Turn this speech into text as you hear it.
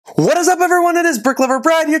What is up, everyone? It is BRICKLOVER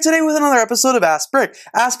BRAD here today with another episode of Ask Brick.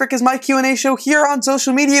 Ask Brick is my Q&A show here on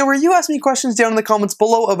social media where you ask me questions down in the comments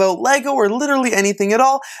below about LEGO or literally anything at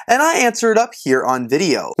all, and I answer it up here on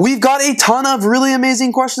video. We've got a ton of really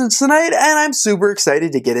amazing questions tonight, and I'm super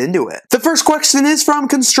excited to get into it. The first question is from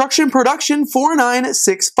Construction Production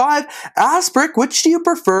 4965. Ask Brick, which do you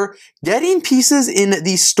prefer, getting pieces in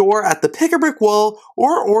the store at the Pick-a-Brick wall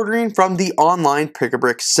or ordering from the online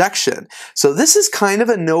Pick-a-Brick section? So this is kind of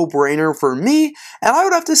a no-brainer for me, and I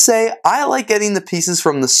would have to say I like getting the pieces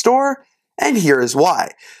from the store, and here is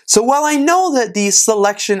why. So while I know that the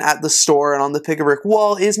selection at the store and on the Pick-a-Brick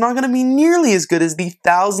wall is not going to be nearly as good as the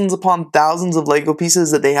thousands upon thousands of LEGO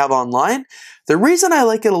pieces that they have online, the reason I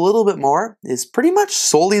like it a little bit more is pretty much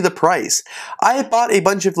solely the price. I bought a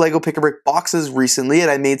bunch of LEGO Pick-a-Brick boxes recently,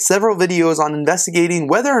 and I made several videos on investigating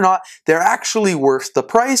whether or not they're actually worth the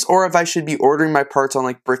price, or if I should be ordering my parts on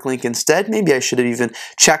like Bricklink instead. Maybe I should have even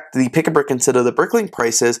checked the Pick-a-Brick instead of the Bricklink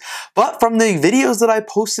prices. But from the videos that I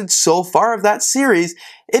posted so far of that series,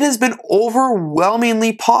 it has been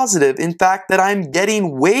overwhelmingly positive. In fact, that I'm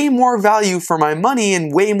getting way more value for my money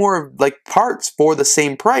and way more like parts for the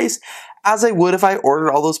same price as I would if I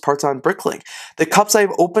ordered all those parts on Bricklink. The cups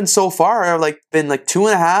I've opened so far are been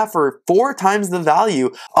 2.5 or 4 times the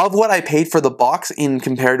value of what I paid for the box in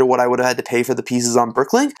compared to what I would have had to pay for the pieces on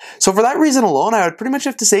Bricklink. So for that reason alone, I would pretty much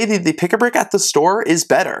have to say that the Pick-a-Brick at the store is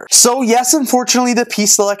better. So yes, unfortunately, the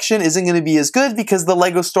piece selection isn't going to be as good because the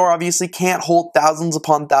LEGO store obviously can't hold thousands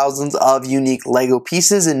upon thousands of unique LEGO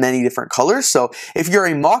pieces in many different colors. So if you're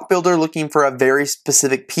a mock builder looking for a very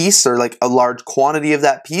specific piece or like a large quantity of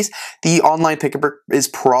that piece, the online Pick-a-Brick is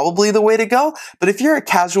probably the way to go. But if you're a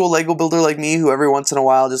casual LEGO builder like me who every once in a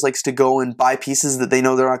while just likes to go and buy pieces that they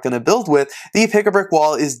know they're not going to build with, the Pick-a-Brick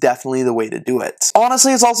wall is definitely the way to do it.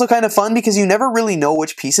 Honestly, it's also kind of fun because you never really know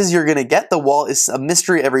which pieces you're going to get. The wall is a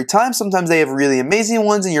mystery every time. Sometimes they have really amazing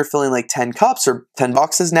ones and you're filling like 10 cups or 10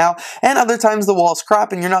 boxes now, and other times the wall's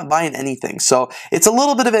crap and you're not buying anything. So it's a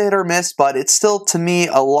little bit of a hit or miss, but it's still, to me,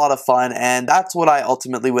 a lot of fun, and that's what I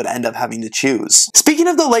ultimately would end up having to choose. Speaking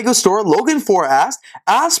of the LEGO store, Logan4 asked,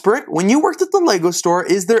 Ask Brick, when you worked at the LEGO store,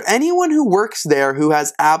 is there anyone who works there who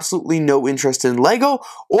has absolutely no interest in LEGO,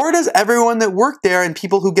 or does everyone that worked there and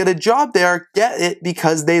people who get a job there get it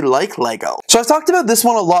because they like LEGO? So I've talked about this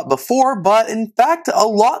one a lot before, but in fact, a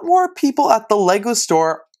lot more people at the LEGO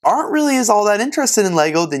store aren't really all that interested in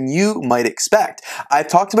LEGO than you might expect. I've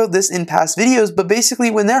talked about this in past videos, but basically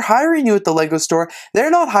when they're hiring you at the LEGO store, they're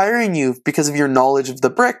not hiring you because of your knowledge of the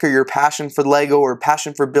brick or your passion for LEGO or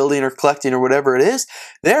passion for building or collecting or whatever it is.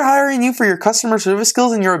 They're hiring you for your customer service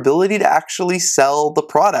skills and your ability to actually sell the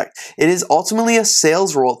product. It is ultimately a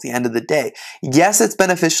sales role at the end of the day. Yes, it's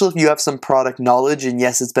beneficial if you have some product knowledge, and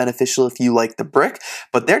yes, it's beneficial if you like the brick,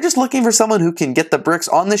 but they're just looking for someone who can get the bricks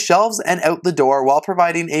on the shelves and out the door while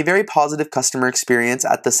providing a very positive customer experience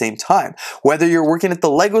at the same time. Whether you're working at the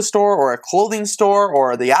LEGO store or a clothing store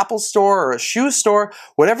or the Apple store or a shoe store,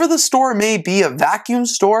 whatever the store may be, a vacuum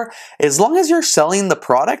store, as long as you're selling the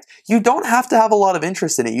product, you don't have to have a lot of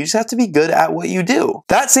interest in it. You just have to be good at what you do.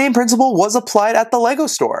 That same principle was applied at the LEGO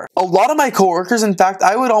store. A lot of my coworkers, in fact,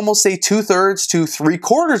 I would almost say 2/3 to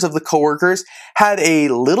 3/4 of the coworkers had a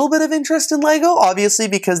little bit of interest in LEGO. Obviously,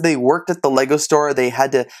 because they worked at the LEGO store, they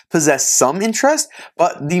had to possess some interest,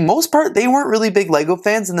 but the most part, they weren't really big LEGO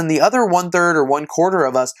fans, and then the other 1/3 or 1/4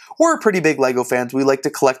 of us were pretty big LEGO fans. We like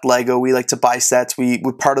to collect LEGO, we like to buy sets, we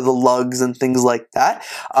were part of the lugs and things like that.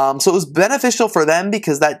 So it was beneficial for them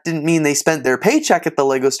because that didn't mean they spent their paycheck at the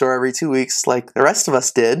LEGO store every 2 weeks like the rest of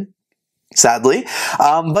us did, sadly.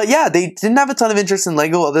 But yeah, they didn't have a ton of interest in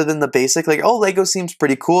LEGO other than the basic, like, oh, LEGO seems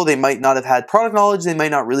pretty cool. They might not have had product knowledge. They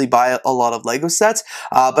might not really buy a lot of LEGO sets.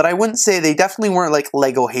 But I wouldn't say they definitely weren't like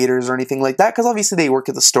LEGO haters or anything like that, because obviously they work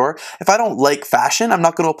at the store. If I don't like fashion, I'm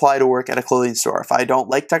not going to apply to work at a clothing store. If I don't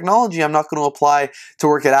like technology, I'm not going to apply to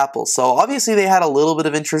work at Apple. So obviously they had a little bit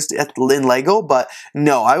of interest in LEGO, but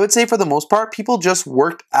no, I would say for the most part, people just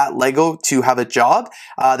worked at LEGO to have a job.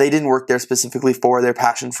 They didn't work there specifically for their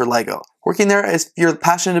passion for LEGO. Working there, if you're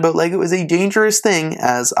passionate about LEGO, is a dangerous thing,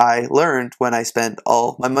 as I learned when I spent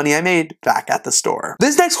all my money I made back at the store.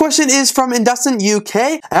 This next question is from Industant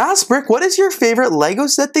UK. Ask Brick, what is your favorite LEGO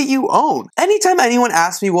set that you own? Anytime anyone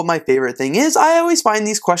asks me what my favorite thing is, I always find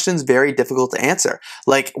these questions very difficult to answer.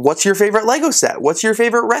 Like, what's your favorite LEGO set? What's your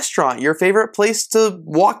favorite restaurant? Your favorite place to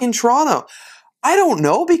walk in Toronto? I don't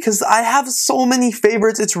know, because I have so many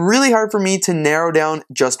favorites. It's really hard for me to narrow down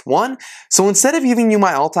just one. So instead of giving you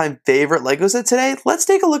my all-time favorite Lego set today, let's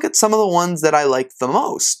take a look at some of the ones that I like the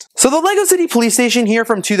most. So the Lego City Police Station here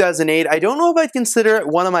from 2008, I don't know if I'd consider it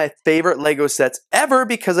one of my favorite Lego sets ever,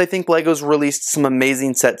 because I think Lego's released some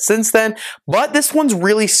amazing sets since then, but this one's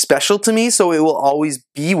really special to me, so it will always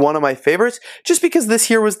be one of my favorites, just because this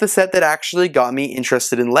here was the set that actually got me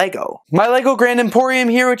interested in Lego. My Lego Grand Emporium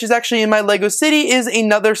here, which is actually in my Lego City, is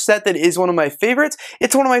another set that is one of my favorites.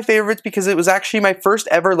 It's one of my favorites because it was actually my first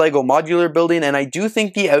ever Lego modular building, and I do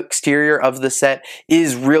think the exterior of the set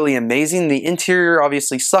is really amazing. The interior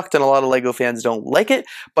obviously sucked and a lot of Lego fans don't like it,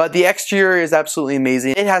 but the exterior is absolutely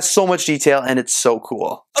amazing. It has so much detail and it's so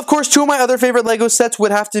cool. Of course, two of my other favorite Lego sets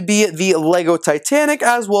would have to be the Lego Titanic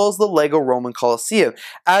as well as the Lego Roman Colosseum.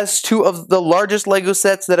 As two of the largest Lego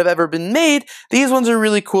sets that have ever been made, these ones are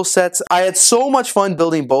really cool sets. I had so much fun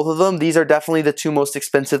building both of them. These are definitely the two most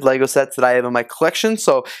expensive Lego sets that I have in my collection,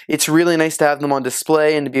 so it's really nice to have them on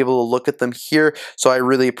display and to be able to look at them here, so I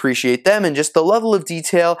really appreciate them and just the level of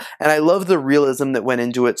detail, and I love the realism that went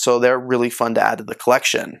into it, so they're really fun to add to the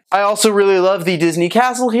collection. I also really love the Disney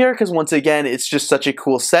Castle here, because once again, it's just such a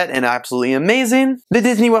cool set and absolutely amazing. The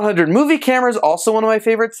Disney 100 movie camera is also one of my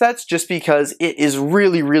favorite sets, just because it is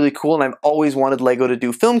really cool, and I've always wanted Lego to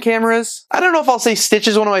do film cameras. I don't know if I'll say Stitch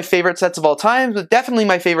is one of my favorite sets of all time, but definitely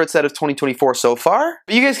my favorite set of 2024 so far.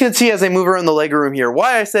 But you guys can see as I move around the Lego room here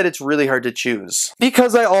why I said it's really hard to choose.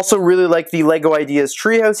 Because I also really like the Lego Ideas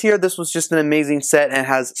Treehouse here. This was just an amazing set and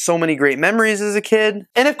has so many great memories as a kid.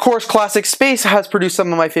 And of course, Classic Space has produced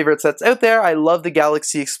some of my favorite sets out there. I love the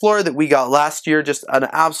Galaxy Explorer that we got last year, just an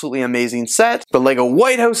absolutely amazing set. The Lego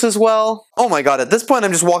White House as well. Oh my god, at this point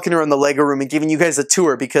I'm just walking around the Lego room and giving you guys a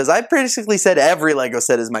tour, because I basically said every Lego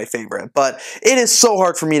set is my favorite, but it is so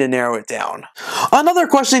hard for me to narrow it down. Another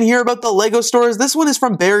question here about the Lego stores. This one is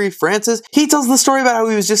from Barry Francis. He tells the story about how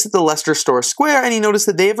he was just at the Leicester Store Square and he noticed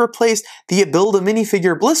that they have replaced the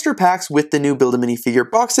Build-A-Minifigure blister packs with the new Build-A-Minifigure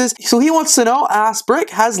boxes. So he wants to know, Ask Brick,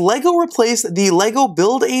 has Lego replaced the Lego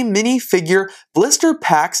Build-A-Minifigure blister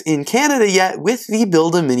packs in Canada yet with the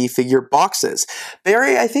Build-A-Minifigure boxes?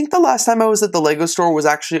 Barry, I think the last time I was at the Lego store was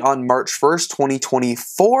actually on March 1st,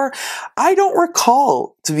 2024. I don't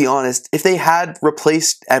recall, to be honest, if they had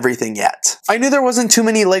replaced everything yet. I knew there wasn't too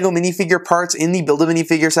many Lego minifigure parts in the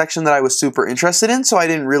Build-A-Minifigure section that I was super interested in, so I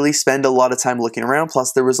didn't really spend a lot of time looking around,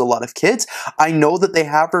 plus there was a lot of kids. I know that they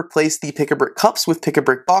have replaced the Pick-A-Brick cups with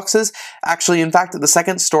Pick-A-Brick boxes. Actually, in fact, at the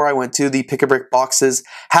second store I went to, the Pick-A-Brick boxes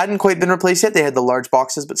hadn't quite been replaced yet. They had the large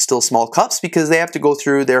boxes, but still small cups, because they have to go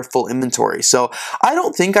through their full inventory. So I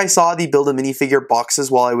don't think I saw the Build-A-Minifigure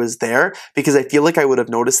boxes while I was there, because I feel like I would have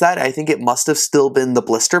noticed that. I think it must have still been the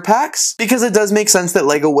blister packs, because it does make sense that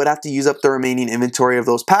Lego would have to use up the remaining inventory of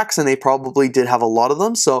those packs, and they probably did have a lot of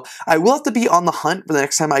them, so I will have to be on the hunt for the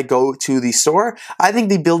next time I go to the store. I think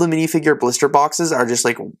the Build-A-Minifigure blister boxes are just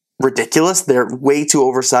like ridiculous. They're way too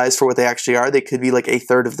oversized for what they actually are. They could be like a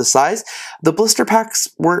third of the size. The blister packs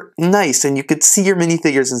were nice and you could see your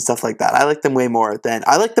minifigures and stuff like that. I like them way more than,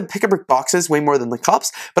 I like the Pick-A-Brick boxes way more than the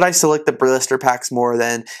cups, but I still like the blister packs more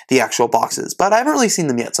than the actual boxes. But I haven't really seen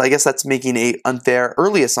them yet, so I guess that's making a unfair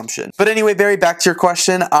early assumption. But anyway, Barry, back to your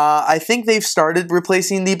question. I think they've started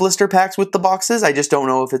replacing the blister packs with the boxes. I just don't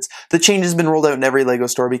know if it's, the change has been rolled out in every Lego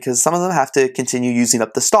store, because some of them have to continue using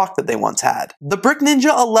up the stock that they once had. The Brick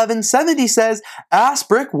Ninja 1170 says, Ask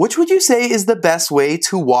Brick, which would you say is the best way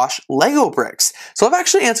to wash Lego bricks? So I've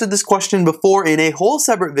actually answered this question before in a whole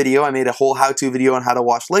separate video. I made a whole how-to video on how to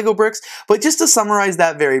wash Lego bricks, but just to summarize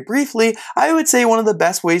that very briefly, I would say one of the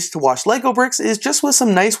best ways to wash Lego bricks is just with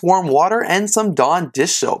some nice warm water and some Dawn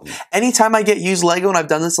dish soap. Anytime I get used Lego, and I've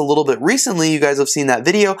done this a little bit recently, you guys have seen that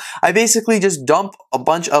video, I basically just dump a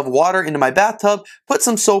bunch of water into my bathtub, put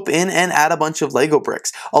some soap in, and add a bunch of Lego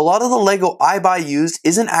bricks. A lot of the Lego I buy used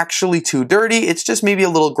isn't actually too dirty, it's just maybe a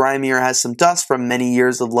little grimy or has some dust from many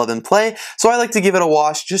years of love and play, so I like to give it a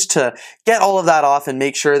wash just to get all of that off and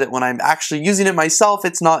make sure that when I'm actually using it myself,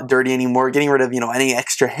 it's not dirty anymore, getting rid of, any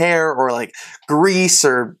extra hair or like grease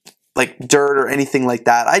or like dirt or anything like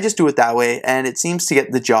that. I just do it that way and it seems to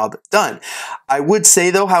get the job done. I would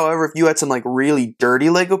say though, however, if you had some like really dirty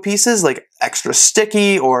Lego pieces, like extra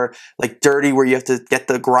sticky or like dirty where you have to get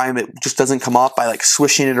the grime, it just doesn't come off by like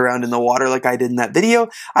swishing it around in the water like I did in that video,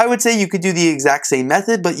 I would say you could do the exact same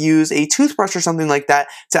method but use a toothbrush or something like that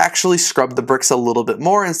to actually scrub the bricks a little bit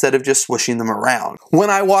more instead of just swishing them around. When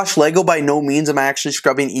I wash Lego, by no means am I actually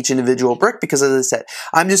scrubbing each individual brick, because as I said,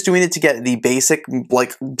 I'm just doing it to get the basic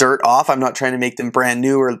like dirt off. I'm not trying to make them brand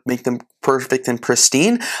new or make them perfect and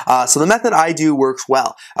pristine. So the method I do do works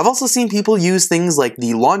well. I've also seen people use things like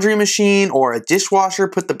the laundry machine or a dishwasher,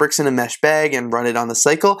 put the bricks in a mesh bag and run it on the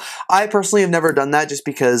cycle. I personally have never done that just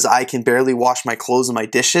because I can barely wash my clothes and my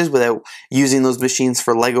dishes without using those machines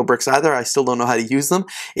for Lego bricks either. I still don't know how to use them.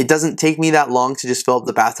 It doesn't take me that long to just fill up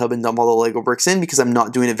the bathtub and dump all the Lego bricks in because I'm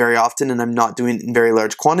not doing it very often and I'm not doing it in very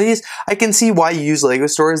large quantities. I can see why you use Lego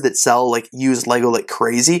stores that sell like used Lego like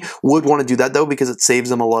crazy would want to do that though, because it saves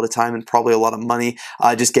them a lot of time and probably a lot of money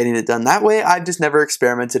just getting it done that way. I've just never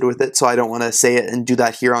experimented with it, so I don't want to say it and do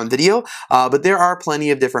that here on video, but there are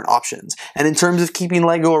plenty of different options. And in terms of keeping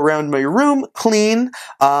Lego around my room clean,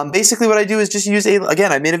 basically what I do is just use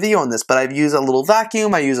again, I made a video on this, but I've used a little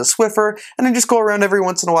vacuum, I use a Swiffer, and I just go around every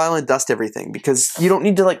once in a while and dust everything, because you don't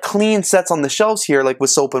need to like clean sets on the shelves here like with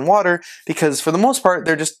soap and water, because for the most part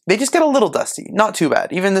they just get a little dusty. Not too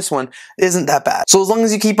bad. Even this one isn't that bad. So as long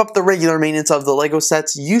as you keep up the regular maintenance of the Lego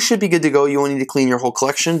sets, you should be good to go. You won't need to clean your whole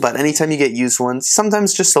collection, but anytime you get used ones,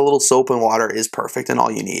 sometimes just a little soap and water is perfect and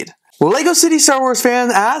all you need. Lego City Star Wars fan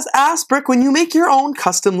asks Brick, when you make your own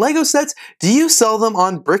custom Lego sets, do you sell them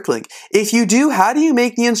on BrickLink? If you do, how do you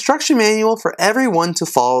make the instruction manual for everyone to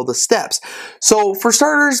follow the steps? So for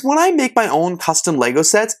starters, when I make my own custom Lego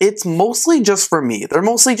sets, it's mostly just for me. They're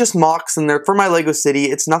mostly just mocks and they're for my Lego City.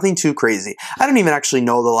 It's nothing too crazy. I don't even actually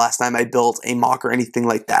know the last time I built a mock or anything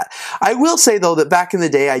like that. I will say though that back in the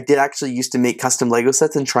day, I did actually used to make custom Lego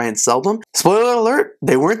sets and try and sell them. Spoiler alert,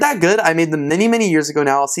 they weren't that good. I made them many, many years ago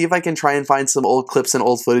now. I'll see if I can try and find some old clips and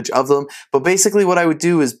old footage of them, but basically what I would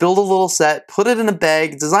do is build a little set, put it in a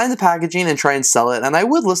bag, design the packaging, and try and sell it, and I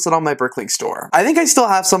would list it on my BrickLink store. I think I still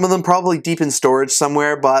have some of them probably deep in storage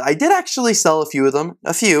somewhere, but I did actually sell a few of them,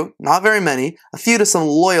 not very many, a few to some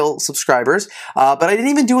loyal subscribers, but I didn't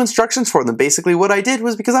even do instructions for them. Basically what I did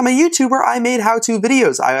was, because I'm a YouTuber, I made how-to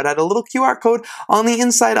videos. I had a little QR code on the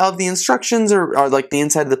inside of the instructions or like the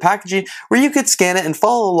inside of the packaging where you could scan it and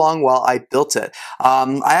follow along while I built it.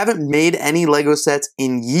 I haven't made any Lego sets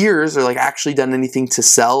in years or like actually done anything to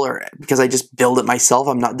sell, or because I just build it myself.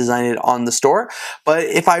 I'm not designing it on the store. But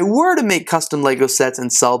if I were to make custom Lego sets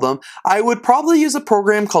and sell them, I would probably use a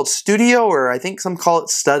program called Studio, or I think some call it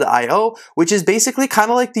Stud.io, which is basically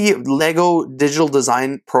kind of like the Lego digital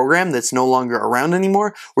design program that's no longer around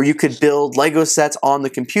anymore, where you could build Lego sets on the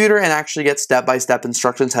computer and actually get step-by-step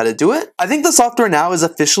instructions how to do it. I think the software now is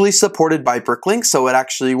officially supported by BrickLink, so it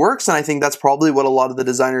actually works, and I think that's probably what a lot of the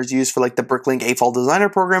designers use for like the BrickLink AFOL designer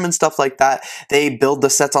program and stuff like that. They build the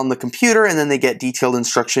sets on the computer and then they get detailed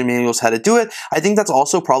instruction manuals how to do it. I think that's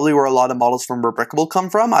also probably where a lot of models from Rebrickable come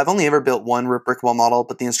from. I've only ever built one Rebrickable model,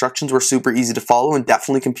 but the instructions were super easy to follow and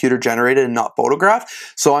definitely computer generated and not photographed.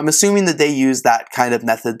 So I'm assuming that they use that kind of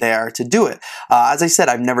method there to do it. As I said,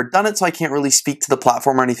 I've never done it, so I can't really speak to the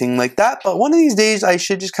platform or anything like that, but one of these days I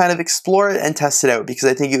should just kind of explore it and test it out, because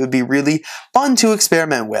I think it would be really fun to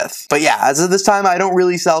experiment with. But yeah, as of this time, I don't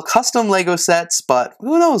really sell custom Lego sets, but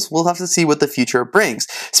who knows? We'll have to see what the future brings.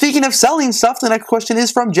 Speaking of selling stuff, the next question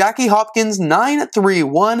is from Jackie Hopkins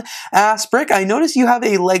 931. Asks, Brick, I noticed you have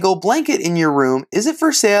a Lego blanket in your room. Is it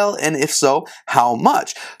for sale? And if so, how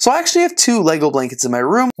much? So I actually have two Lego blankets in my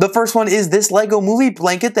room. The first one is this Lego movie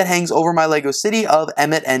blanket that hangs over my Lego City of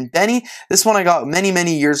Emmett and Benny. This one I got many,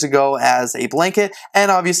 many years ago as a blanket,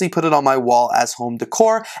 and obviously put it on my wall as home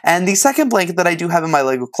decor. And the second blanket that I do have in my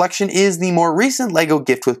Lego collection is the more recent Lego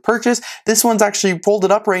gift with purchase. This one's actually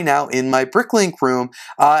folded up right now in my BrickLink room,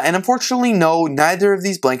 and unfortunately, no, neither of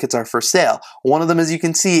these blankets are for sale. One of them, as you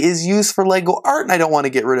can see, is used for Lego art, and I don't want to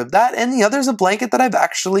get rid of that, and the other is a blanket that I've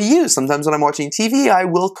actually used. Sometimes when I'm watching TV, I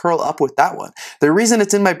will curl up with that one. The reason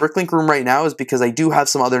it's in my BrickLink room right now is because I do have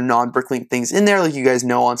some other non-BrickLink things in there, like you guys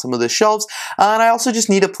know, on some of the shelves, and I also just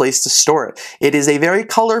need a place to store it. It is a very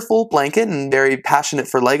colorful blanket and very passionate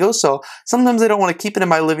for Lego, so sometimes I don't want to keep it in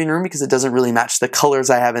my living room because it doesn't really match the colors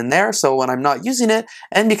I have in there, so when I'm not using it,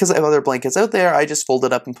 and because I have other blankets out there, I just fold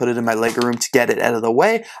it up and put it in my Lego room to get it out of the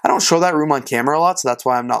way. I don't show that room on camera a lot, so that's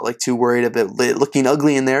why I'm not like too worried about it looking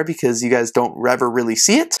ugly in there, because you guys don't ever really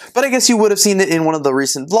see it. But I guess you would have seen it in one of the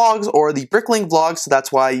recent vlogs or the BrickLink vlogs, so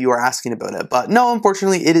that's why you are asking about it. But no,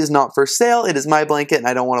 unfortunately, it is not for sale. It is my blanket and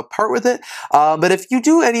I don't want to part with it. But if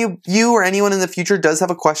you or anyone in the future does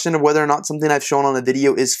have a question of whether or not something I've shown on a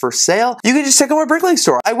video is for sale, you can just check out my BrickLink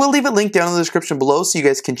store. I will leave it linked down in the description below so you you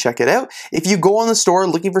guys can check it out. If you go on the store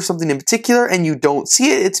looking for something in particular and you don't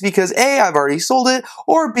see it, it's because A, I've already sold it,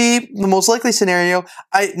 or B, the most likely scenario,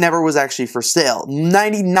 it never was actually for sale.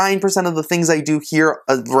 99% of the things I do here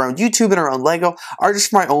around YouTube and around LEGO are just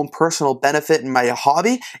for my own personal benefit and my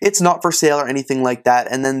hobby. It's not for sale or anything like that.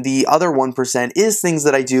 And then the other 1% is things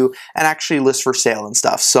that I do and actually list for sale and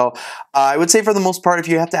stuff. So I would say for the most part, if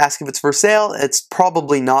you have to ask if it's for sale, it's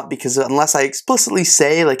probably not, because unless I explicitly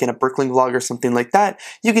say, like in a Brickling vlog or something like that,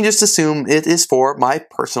 you can just assume it is for my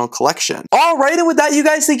personal collection. Alright, and with that, you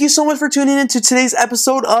guys, thank you so much for tuning in to today's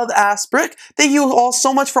episode of Ask Brick. Thank you all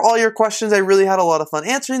so much for all your questions. I really had a lot of fun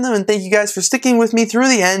answering them, and thank you guys for sticking with me through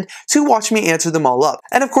the end to watch me answer them all up.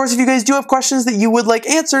 And of course, if you guys do have questions that you would like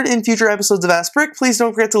answered in future episodes of Ask Brick, please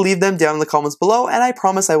don't forget to leave them down in the comments below, and I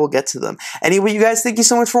promise I will get to them. Anyway, you guys, thank you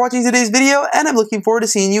so much for watching today's video, and I'm looking forward to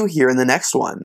seeing you here in the next one.